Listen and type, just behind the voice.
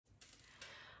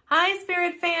Hi,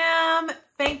 Spirit fam.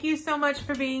 Thank you so much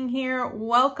for being here.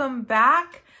 Welcome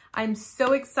back. I'm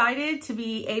so excited to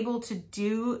be able to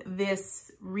do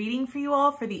this reading for you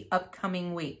all for the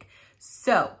upcoming week.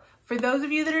 So for those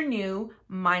of you that are new,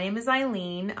 my name is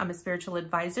Eileen. I'm a spiritual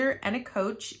advisor and a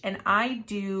coach, and I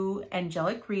do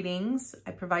angelic readings.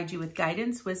 I provide you with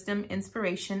guidance, wisdom,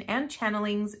 inspiration, and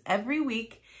channelings every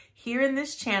week here in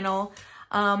this channel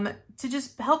to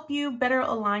just help you better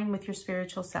align with your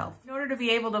spiritual self. In order to be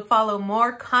able to follow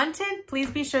more content, please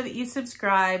be sure that you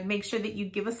subscribe. Make sure that you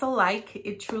give us a like.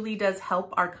 It truly does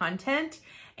help our content.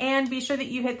 And be sure that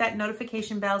you hit that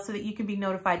notification bell so that you can be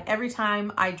notified every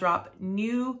time I drop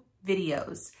new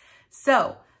videos.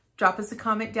 So drop us a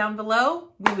comment down below.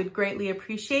 We would greatly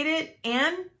appreciate it.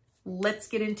 And let's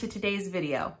get into today's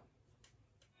video.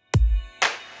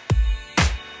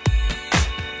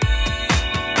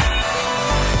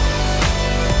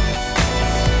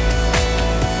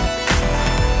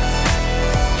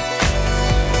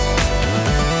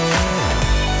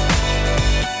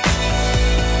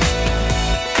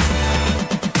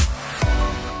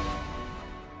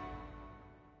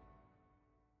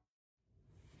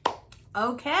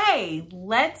 Okay,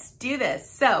 let's do this.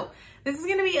 So this is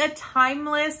going to be a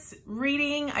timeless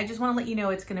reading. I just want to let you know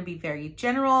it's going to be very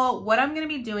general. What I'm going to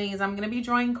be doing is I'm going to be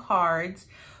drawing cards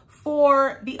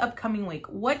for the upcoming week.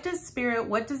 What does Spirit,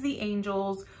 what does the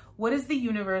angels, what does the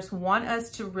universe want us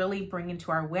to really bring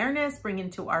into our awareness, bring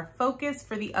into our focus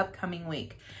for the upcoming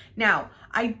week? Now,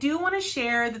 I do want to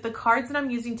share that the cards that I'm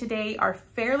using today are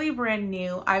fairly brand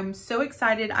new. I'm so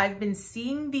excited. I've been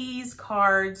seeing these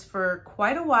cards for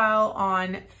quite a while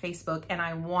on Facebook, and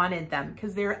I wanted them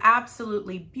because they're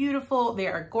absolutely beautiful. They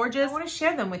are gorgeous. I want to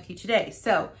share them with you today.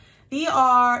 So these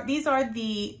are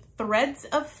the Threads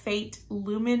of Fate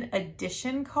Lumen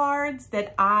Edition cards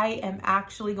that I am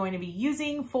actually going to be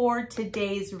using for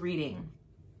today's reading.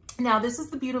 Now, this is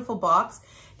the beautiful box.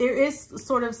 There is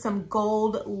sort of some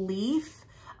gold leaf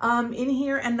in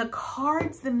here, and the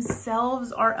cards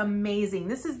themselves are amazing.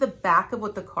 This is the back of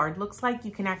what the card looks like. You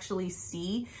can actually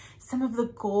see some of the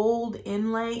gold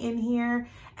inlay in here.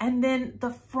 And then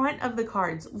the front of the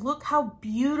cards, look how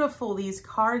beautiful these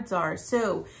cards are.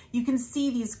 So you can see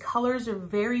these colors are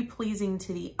very pleasing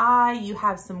to the eye. You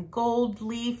have some gold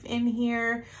leaf in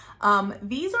here.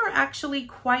 These are actually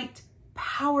quite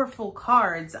powerful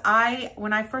cards.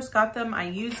 When I first got them, I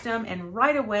used them, and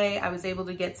right away I was able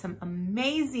to get some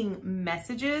amazing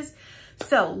messages.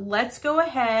 So let's go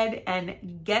ahead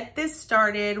and get this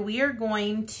started. We are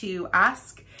going to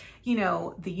ask, you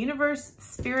know, the universe,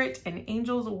 spirit, and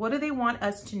angels, what do they want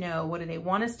us to know? What do they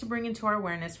want us to bring into our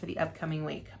awareness for the upcoming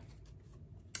week?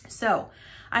 So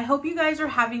I hope you guys are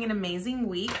having an amazing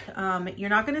week. You're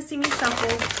not going to see me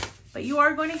shuffle, but you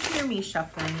are going to hear me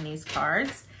shuffling these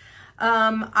cards.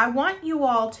 I want you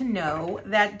all to know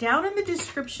that down in the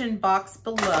description box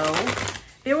below,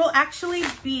 there will actually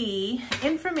be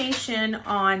information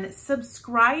on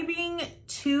subscribing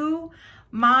to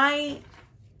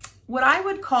what I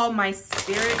would call my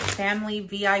Spirit Family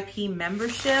VIP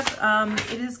membership.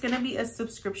 It is going to be a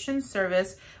subscription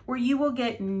service where you will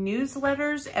get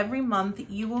newsletters every month.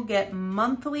 You will get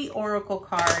monthly oracle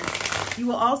cards. You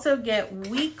will also get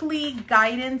weekly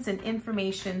guidance and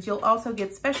information. You'll also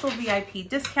get special VIP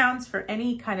discounts for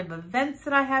any kind of events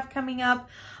that I have coming up.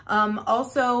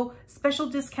 Also special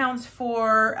discounts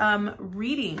for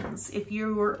readings if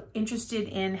you're interested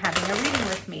in having a reading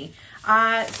with me.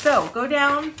 So go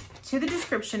down to the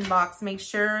description box. Make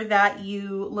sure that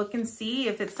you look and see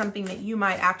if it's something that you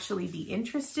might actually be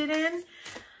interested in.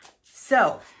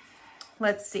 So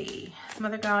let's see.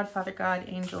 Mother God, Father God,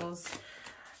 angels,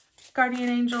 guardian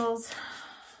angels,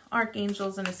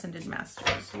 archangels, and ascended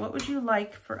masters. What would you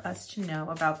like for us to know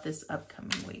about this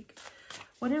upcoming week?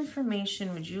 What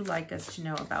information would you like us to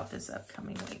know about this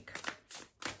upcoming week?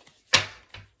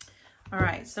 All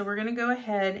right, so we're going to go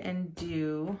ahead and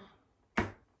do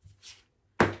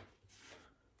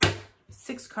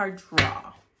 6-card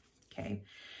draw. Okay,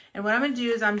 and what I'm going to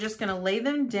do is I'm just going to lay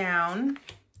them down.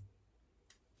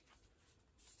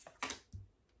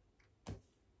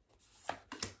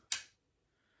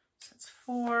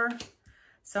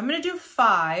 So I'm going to do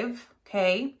 5,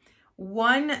 okay?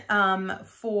 1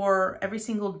 for every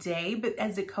single day, but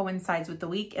as it coincides with the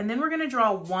week. And then we're going to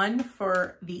draw 1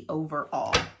 for the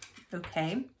overall,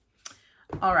 okay?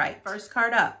 All right, first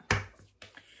card up.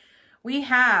 We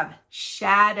have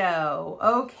Shadow.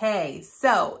 Okay,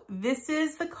 so this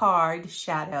is the card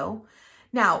Shadow.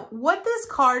 Now, what this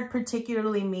card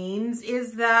particularly means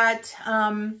is that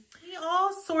we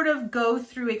all sort of go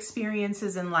through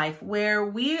experiences in life where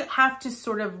we have to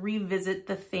sort of revisit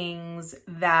the things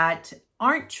that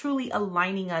aren't truly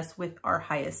aligning us with our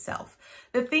highest self,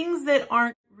 the things that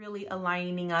aren't really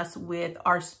aligning us with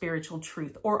our spiritual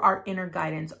truth or our inner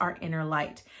guidance, our inner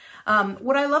light.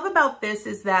 What I love about this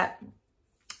is that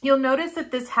you'll notice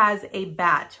that this has a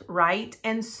bat, right?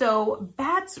 And so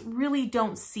bats really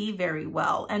don't see very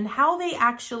well, and how they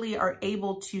actually are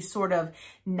able to sort of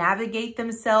navigate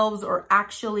themselves or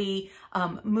actually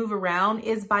move around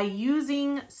is by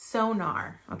using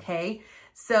sonar, okay?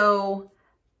 So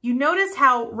you notice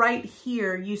how right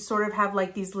here, you sort of have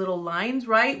like these little lines,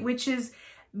 right? Which is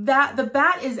that the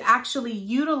bat is actually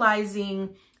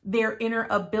utilizing their inner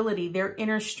ability, their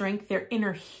inner strength, their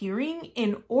inner hearing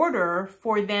in order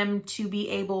for them to be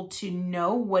able to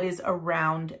know what is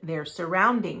around their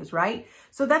surroundings, right?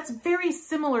 So that's very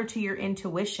similar to your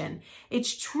intuition.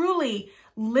 It's truly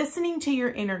listening to your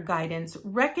inner guidance,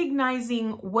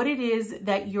 recognizing what it is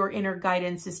that your inner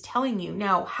guidance is telling you.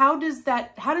 Now, how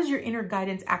does your inner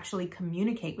guidance actually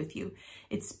communicate with you?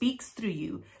 It speaks through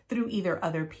you, through either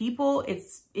other people,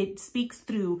 it speaks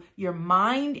through your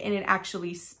mind, and it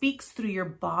actually speaks through your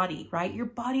body, right? Your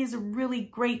body is a really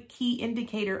great key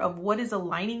indicator of what is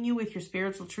aligning you with your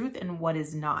spiritual truth and what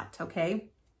is not, okay?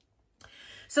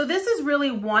 So this is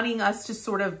really wanting us to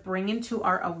sort of bring into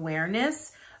our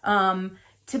awareness,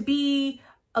 to be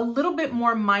a little bit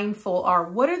more mindful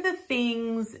are what are the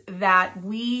things that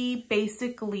we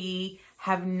basically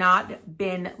have not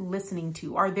been listening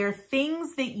to? Are there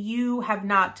things that you have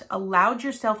not allowed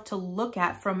yourself to look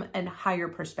at from a higher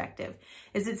perspective?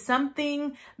 Is it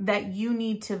something that you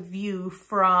need to view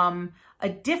from a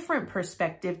different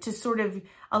perspective to sort of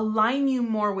align you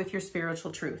more with your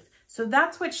spiritual truth? So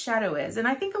that's what shadow is. And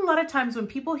I think a lot of times when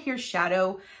people hear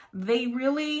shadow, they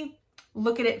really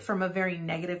look at it from a very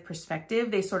negative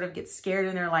perspective. They sort of get scared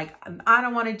and they're like, I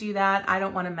don't want to do that. I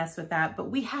don't want to mess with that. But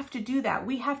we have to do that.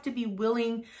 We have to be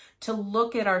willing to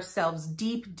look at ourselves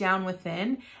deep down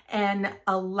within and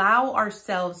allow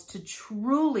ourselves to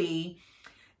truly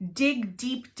dig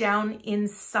deep down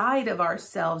inside of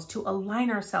ourselves to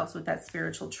align ourselves with that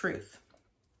spiritual truth.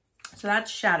 So that's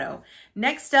shadow.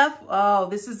 Next up, oh,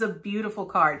 this is a beautiful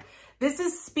card. This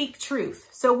is speak truth.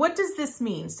 So what does this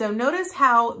mean? So notice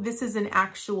how this is an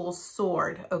actual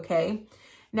sword, okay?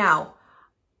 Now,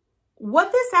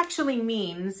 what this actually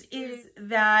means is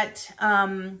that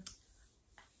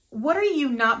what are you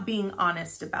not being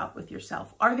honest about with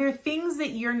yourself? Are there things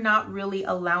that you're not really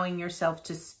allowing yourself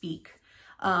to speak,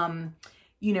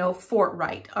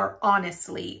 forthright or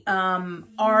honestly?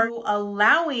 Are you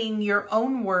allowing your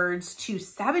own words to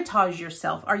sabotage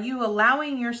yourself? Are you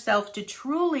allowing yourself to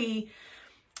truly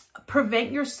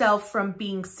prevent yourself from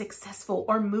being successful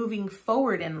or moving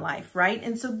forward in life, right?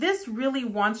 And so this really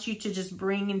wants you to just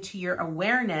bring into your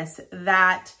awareness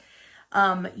that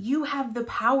you have the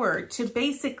power to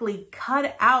basically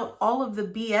cut out all of the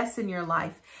BS in your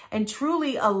life and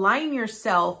truly align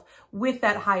yourself with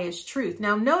that highest truth.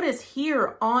 Now notice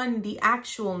here on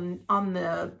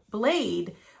the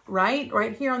blade,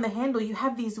 right here on the handle, you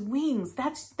have these wings.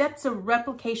 That's a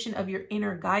replication of your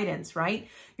inner guidance, right?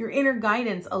 Your inner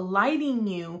guidance aligning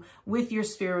you with your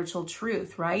spiritual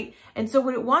truth, right? And so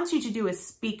what it wants you to do is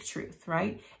speak truth,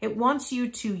 right? It wants you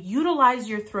to utilize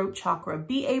your throat chakra,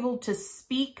 be able to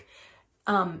speak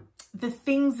the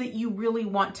things that you really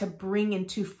want to bring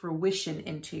into fruition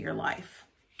into your life.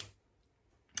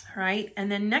 All right, and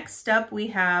then next up we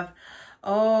have,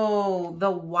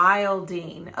 the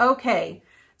wilding. Okay,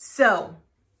 so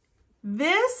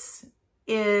this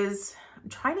is, I'm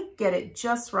trying to get it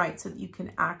just right so that you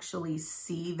can actually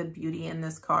see the beauty in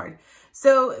this card.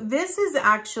 So this is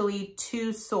actually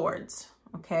two swords,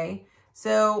 okay?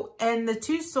 So, and the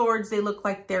two swords, they look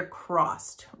like they're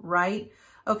crossed, right?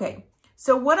 Okay,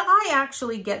 so what I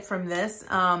actually get from this,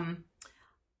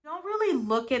 don't really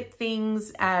look at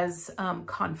things as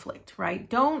conflict, right?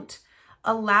 Don't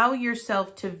allow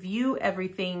yourself to view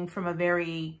everything from a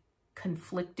very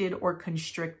conflicted or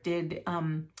constricted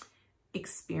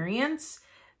experience.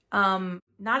 Not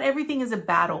everything is a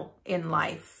battle in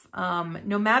life.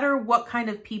 No matter what kind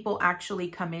of people actually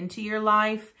come into your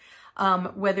life,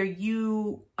 whether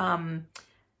you,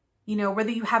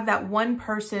 whether you have that one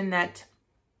person that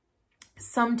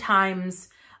sometimes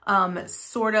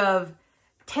sort of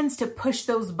tends to push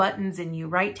those buttons in you,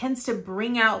 right? Tends to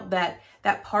bring out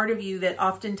that part of you that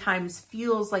oftentimes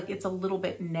feels like it's a little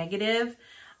bit negative.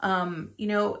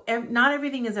 Not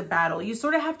everything is a battle. You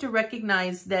sort of have to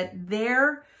recognize that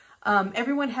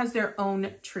everyone has their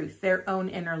own truth, their own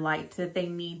inner light that they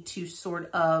need to sort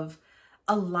of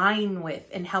align with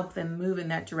and help them move in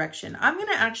that direction. I'm going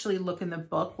to actually look in the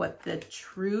book what the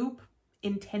true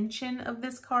intention of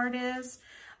this card is.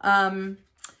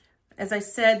 As I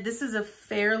said, this is a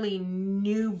fairly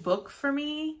new book for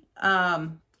me.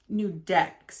 New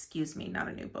deck, excuse me, not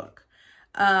a new book.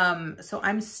 So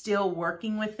I'm still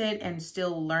working with it and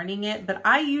still learning it, but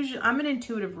I'm an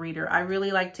intuitive reader. I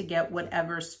really like to get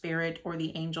whatever spirit or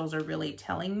the angels are really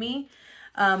telling me.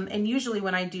 And usually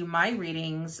when I do my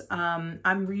readings,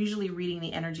 I'm usually reading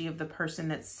the energy of the person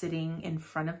that's sitting in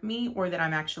front of me or that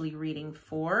I'm actually reading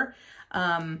for.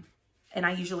 And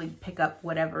I usually pick up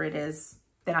whatever it is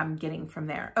that I'm getting from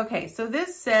there. Okay, so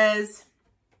this says,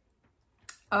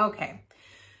 okay.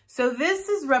 So this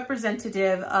is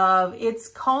representative of, it's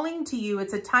calling to you.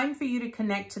 It's a time for you to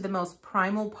connect to the most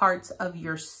primal parts of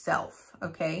yourself,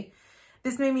 okay?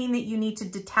 This may mean that you need to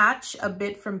detach a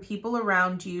bit from people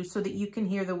around you so that you can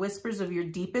hear the whispers of your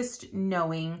deepest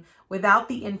knowing without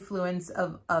the influence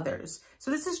of others. So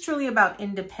this is truly about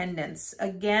independence.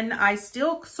 Again, I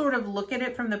still sort of look at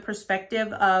it from the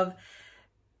perspective of,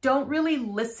 don't really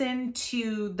listen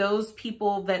to those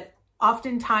people that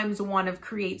oftentimes want to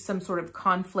create some sort of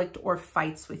conflict or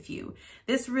fights with you.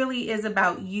 This really is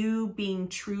about you being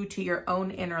true to your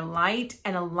own inner light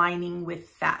and aligning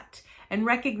with that and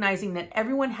recognizing that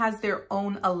everyone has their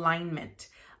own alignment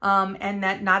and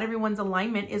that not everyone's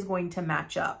alignment is going to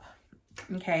match up.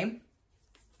 Okay.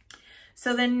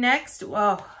 So then next,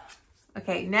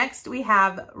 next we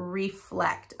have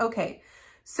reflect. Okay.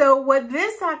 So what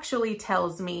this actually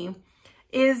tells me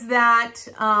is that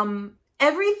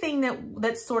everything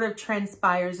that sort of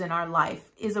transpires in our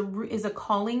life is a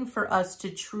calling for us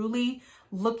to truly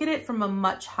look at it from a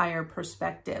much higher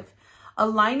perspective,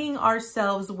 aligning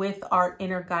ourselves with our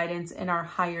inner guidance and our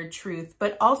higher truth,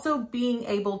 but also being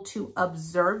able to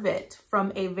observe it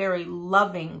from a very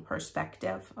loving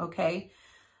perspective, okay?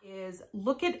 Is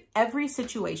look at every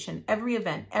situation, every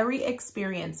event, every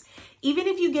experience, even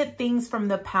if you get things from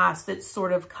the past that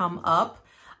sort of come up,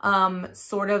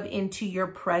 sort of into your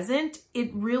present,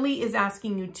 it really is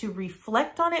asking you to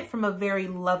reflect on it from a very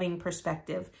loving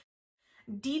perspective.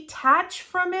 Detach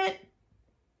from it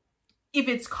if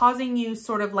it's causing you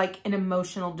sort of like an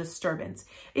emotional disturbance.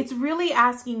 It's really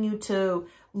asking you to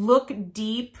look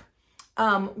deep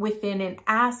within and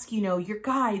ask, you know, your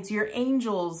guides, your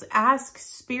angels, ask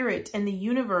spirit and the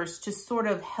universe to sort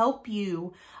of help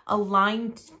you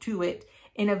align to it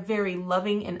in a very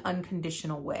loving and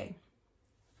unconditional way.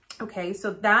 Okay,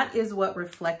 so that is what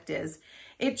reflect is.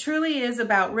 It truly is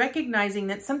about recognizing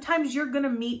that sometimes you're going to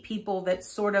meet people that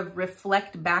sort of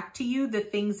reflect back to you the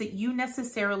things that you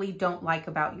necessarily don't like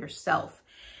about yourself.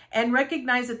 And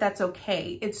recognize that that's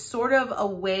okay. It's sort of a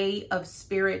way of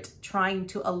spirit trying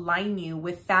to align you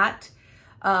with that,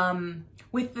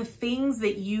 with the things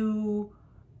that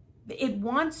it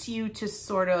wants you to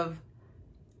sort of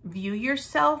view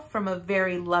yourself from a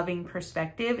very loving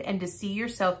perspective and to see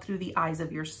yourself through the eyes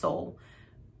of your soul,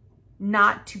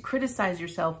 not to criticize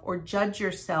yourself or judge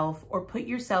yourself or put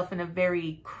yourself in a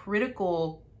very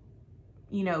critical,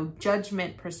 you know,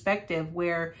 judgment perspective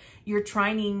where you're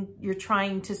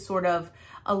trying to sort of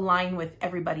align with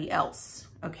everybody else.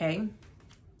 Okay.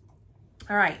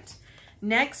 All right.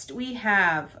 Next we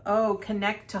have,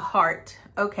 connect to heart.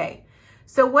 Okay.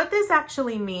 So what this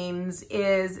actually means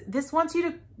is this wants you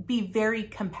to be very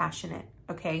compassionate.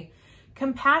 Okay.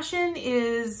 Compassion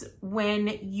is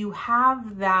when you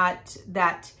have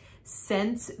that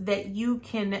sense that you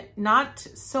can not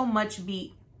so much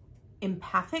be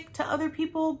empathic to other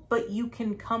people, but you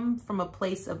can come from a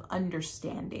place of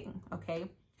understanding, okay?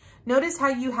 Notice how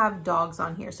you have dogs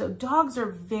on here. So dogs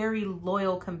are very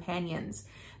loyal companions.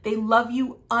 They love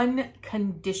you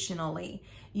unconditionally.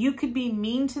 You could be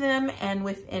mean to them and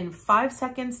within 5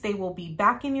 seconds, they will be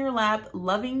back in your lap,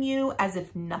 loving you as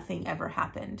if nothing ever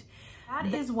happened.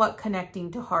 That is what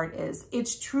connecting to heart is.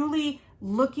 It's truly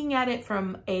looking at it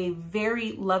from a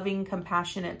very loving,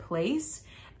 compassionate place,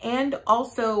 and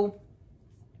also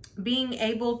being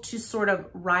able to sort of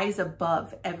rise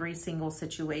above every single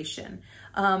situation,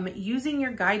 using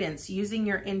your guidance, using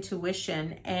your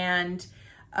intuition, and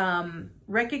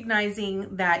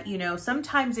recognizing that, you know,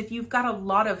 sometimes if you've got a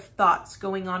lot of thoughts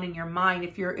going on in your mind,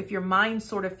 if your mind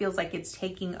sort of feels like it's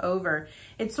taking over,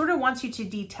 it sort of wants you to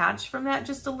detach from that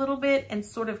just a little bit and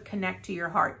sort of connect to your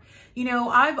heart. You know,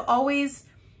 I've always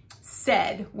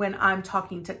said when I'm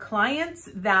talking to clients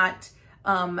that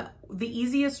the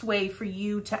easiest way for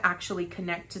you to actually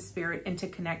connect to spirit and to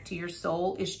connect to your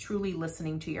soul is truly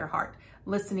listening to your heart,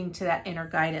 listening to that inner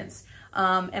guidance.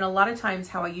 And a lot of times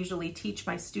how I usually teach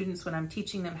my students when I'm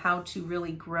teaching them how to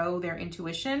really grow their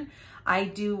intuition, I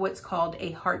do what's called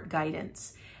a heart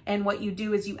guidance. And what you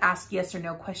do is you ask yes or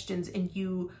no questions, and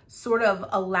you sort of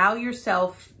allow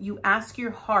yourself, you ask your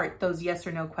heart those yes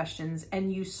or no questions,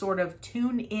 and you sort of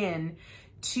tune in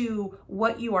to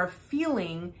what you are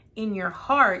feeling in your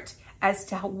heart as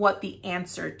to what the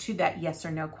answer to that yes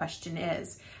or no question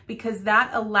is, because that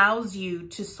allows you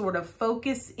to sort of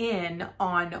focus in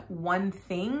on one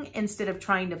thing instead of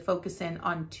trying to focus in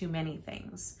on too many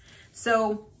things.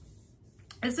 So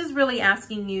this is really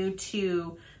asking you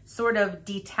to sort of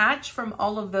detach from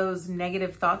all of those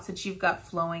negative thoughts that you've got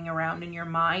flowing around in your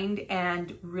mind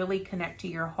and really connect to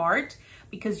your heart,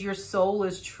 because your soul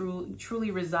is truly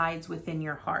resides within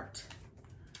your heart.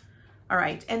 All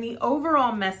right, and the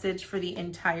overall message for the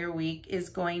entire week is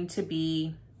going to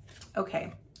be,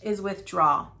 is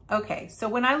withdraw. Okay, so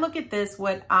when I look at this,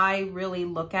 what I really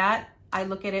look at, I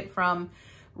look at it from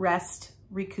rest,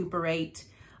 recuperate,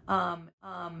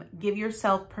 give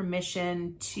yourself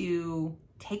permission to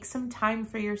take some time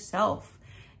for yourself.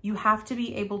 You have to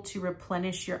be able to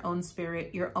replenish your own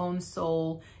spirit, your own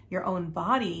soul, your own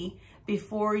body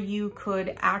before you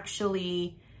could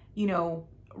actually, you know,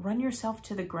 run yourself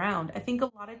to the ground. I think a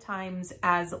lot of times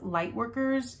as light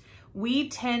workers, we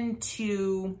tend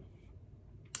to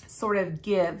sort of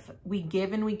give. We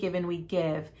give and we give and we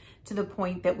give to the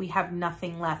point that we have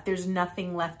nothing left. There's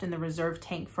nothing left in the reserve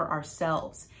tank for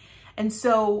ourselves. And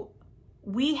so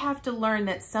we have to learn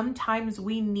that sometimes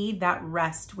we need that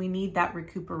rest, we need that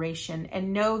recuperation,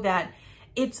 and know that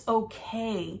it's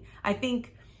okay. I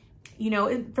think, you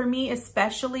know, for me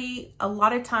especially, a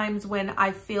lot of times when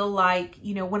I feel like,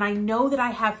 you know, when I know that I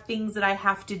have things that I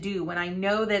have to do, when I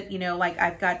know that, you know, like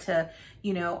I've got to,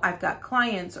 you know, I've got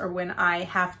clients, or when I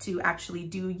have to actually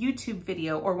do YouTube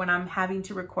video, or when I'm having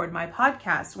to record my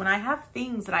podcast, when I have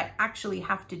things that I actually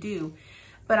have to do,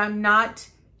 but I'm not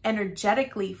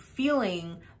energetically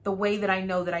feeling the way that I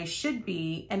know that I should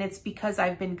be. And it's because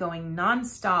I've been going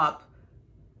nonstop,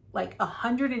 like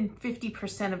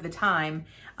 150% of the time,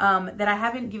 that I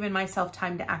haven't given myself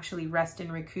time to actually rest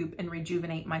and recoup and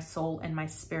rejuvenate my soul and my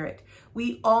spirit.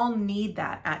 We all need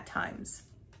that at times.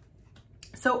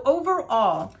 So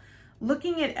overall,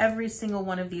 looking at every single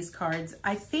one of these cards,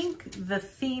 I think the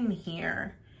theme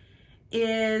here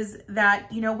is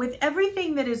that, you know, with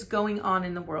everything that is going on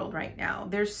in the world right now,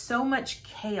 there's so much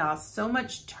chaos, so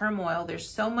much turmoil, there's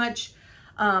so much,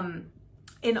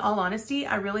 in all honesty,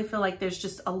 I really feel like there's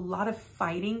just a lot of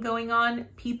fighting going on.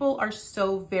 People are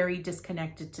so very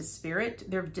disconnected to spirit.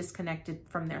 They're disconnected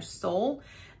from their soul.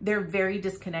 They're very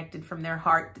disconnected from their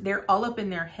heart. They're all up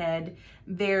in their head.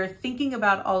 They're thinking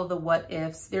about all of the what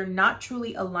ifs. They're not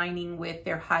truly aligning with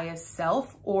their highest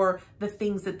self or the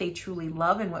things that they truly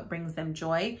love and what brings them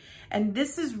joy. And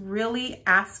this is really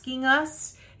asking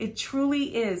us, it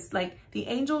truly is, like the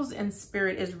angels and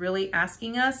spirit is really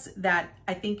asking us that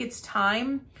I think it's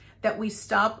time that we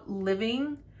stop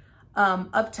living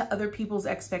up to other people's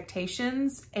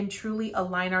expectations and truly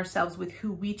align ourselves with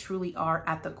who we truly are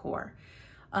at the core.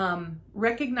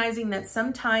 Recognizing that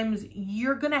sometimes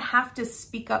you're going to have to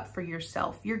speak up for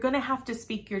yourself. You're going to have to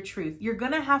speak your truth. You're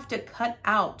going to have to cut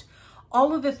out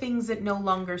all of the things that no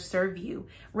longer serve you.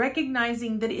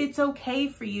 Recognizing that it's okay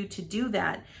for you to do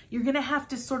that. You're going to have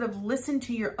to sort of listen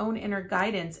to your own inner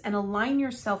guidance and align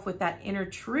yourself with that inner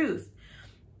truth.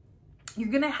 You're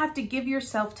going to have to give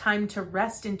yourself time to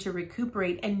rest and to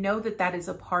recuperate, and know that that is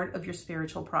a part of your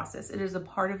spiritual process. It is a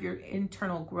part of your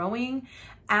internal growing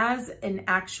as an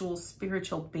actual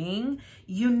spiritual being.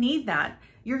 You need that.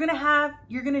 You're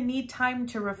going to need time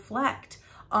to reflect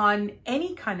on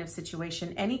any kind of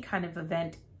situation, any kind of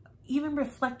event, even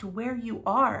reflect where you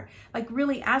are. Like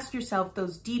really ask yourself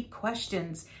those deep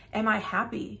questions. Am I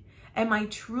happy? Am I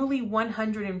truly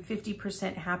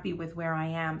 150% happy with where I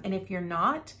am? And if you're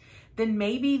not, then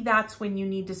maybe that's when you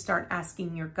need to start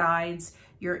asking your guides,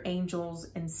 your angels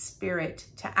and spirit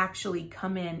to actually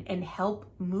come in and help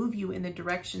move you in the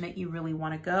direction that you really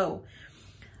want to go.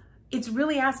 It's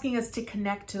really asking us to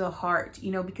connect to the heart,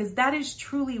 you know, because that is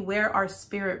truly where our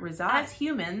spirit resides. As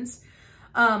humans,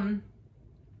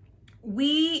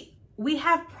 we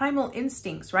have primal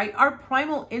instincts, right? Our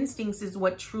primal instincts is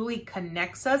what truly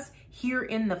connects us here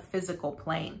in the physical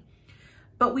plane.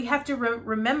 But we have to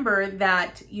remember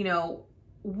that, you know,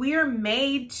 we're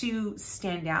made to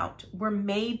stand out. We're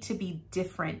made to be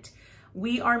different.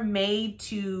 We are made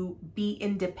to be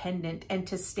independent and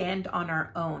to stand on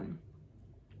our own.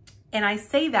 And I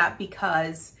say that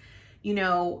because, you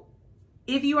know,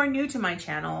 if you are new to my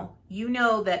channel, you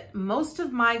know that most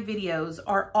of my videos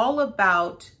are all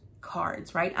about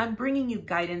cards, right? I'm bringing you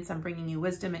guidance. I'm bringing you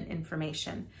wisdom and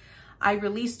information. I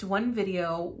released one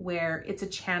video where it's a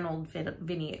channeled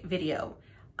video.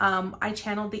 I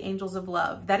channeled the angels of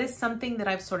love. That is something that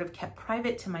I've sort of kept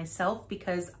private to myself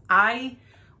because I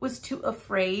was too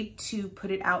afraid to put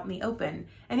it out in the open.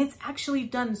 And it's actually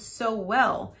done so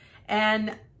well.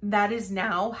 And that is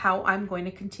now how I'm going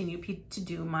to continue to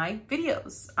do my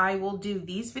videos. I will do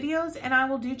these videos and I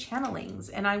will do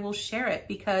channelings and I will share it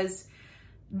because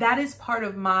that is part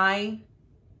of my,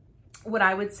 what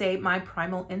I would say, my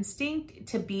primal instinct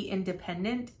to be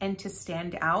independent and to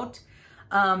stand out.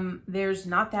 There's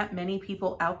not that many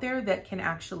people out there that can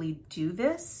actually do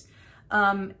this.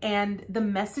 And the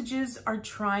messages are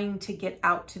trying to get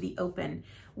out to the open.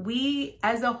 We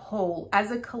as a whole,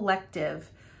 as a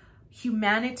collective,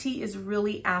 humanity is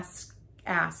really asked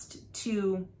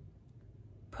to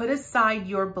put aside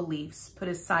your beliefs, put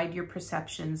aside your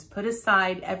perceptions, put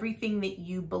aside everything that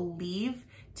you believe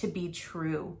to be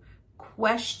true.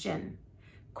 Question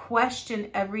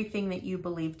everything that you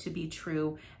believe to be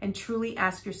true and truly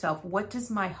ask yourself, what does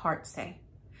my heart say?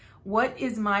 What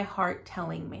is my heart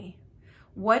telling me?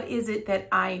 What is it that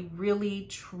I really,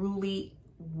 truly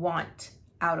want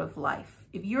out of life?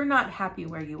 If you're not happy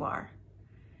where you are,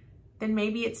 then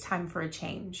maybe it's time for a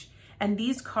change. And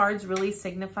these cards really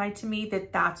signify to me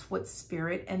that that's what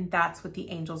spirit and that's what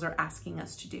the angels are asking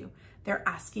us to do. They're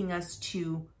asking us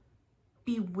to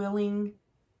be willing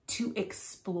to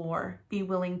explore, be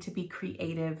willing to be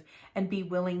creative, and be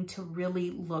willing to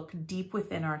really look deep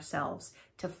within ourselves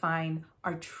to find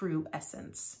our true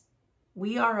essence.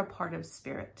 We are a part of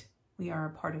spirit. We are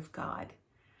a part of God.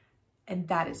 And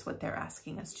that is what they're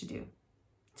asking us to do,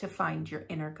 to find your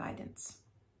inner guidance.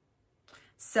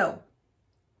 So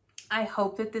I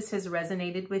hope that this has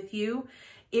resonated with you.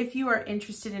 If you are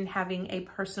interested in having a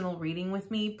personal reading with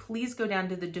me, please go down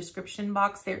to the description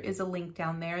box. There is a link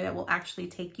down there that will actually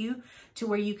take you to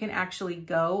where you can actually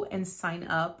go and sign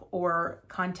up or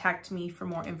contact me for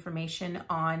more information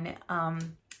on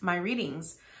my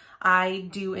readings. I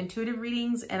do intuitive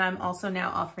readings and I'm also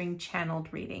now offering channeled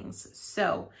readings.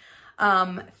 So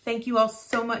thank you all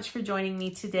so much for joining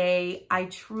me today. I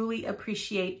truly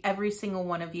appreciate every single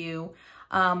one of you.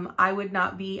 I would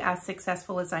not be as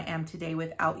successful as I am today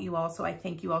without you all. So I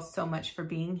thank you all so much for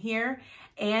being here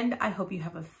and I hope you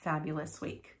have a fabulous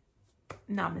week.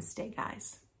 Namaste,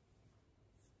 guys.